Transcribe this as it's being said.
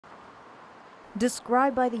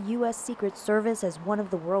Described by the U.S. Secret Service as one of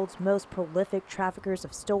the world's most prolific traffickers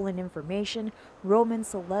of stolen information, Roman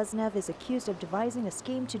Seleznev is accused of devising a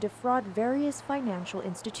scheme to defraud various financial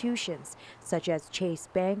institutions, such as Chase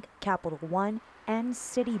Bank, Capital One, and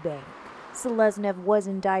Citibank. Seleznev was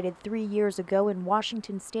indicted 3 years ago in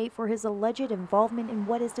Washington state for his alleged involvement in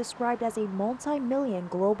what is described as a multi-million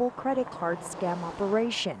global credit card scam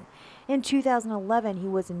operation. In 2011, he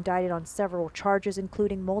was indicted on several charges,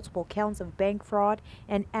 including multiple counts of bank fraud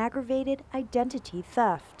and aggravated identity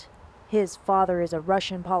theft. His father is a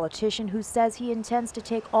Russian politician who says he intends to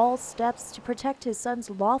take all steps to protect his son's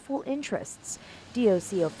lawful interests.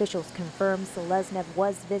 DOC officials confirmed Seleznev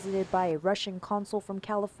was visited by a Russian consul from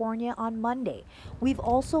California on Monday. We've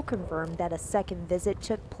also confirmed that a second visit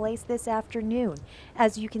took place this afternoon.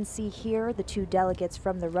 As you can see here, the two delegates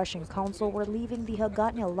from the Russian consul were leaving the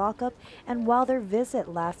Hagatnya lockup, and while their visit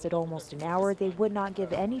lasted almost an hour, they would not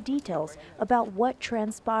give any details about what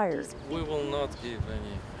transpired. We will not give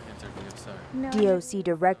any. DOC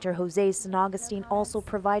Director Jose San Agustin also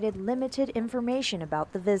provided limited information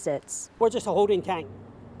about the visits. We're just a holding tank.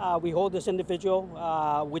 We hold this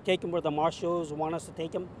individual. We take him where the marshals want us to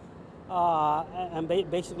take him. And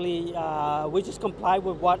basically, we just comply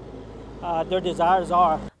with what their desires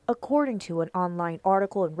are. According to an online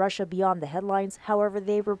article in Russia Beyond the Headlines, however,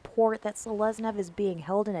 they report that Seleznev is being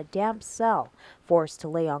held in a damp cell, forced to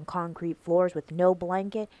lay on concrete floors with no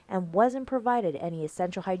blanket, and wasn't provided any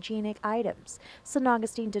essential hygienic items. San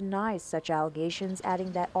Agustin denies such allegations,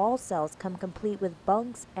 adding that all cells come complete with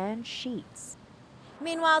bunks and sheets.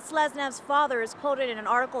 Meanwhile, Seleznev's father is quoted in an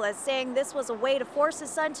article as saying this was a way to force his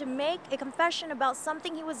son to make a confession about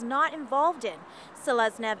something he was not involved in.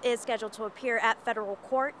 Seleznev is scheduled to appear at federal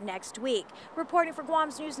court next week. Reporting for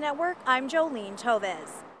Guam's News Network, I'm Jolene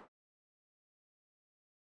Toves.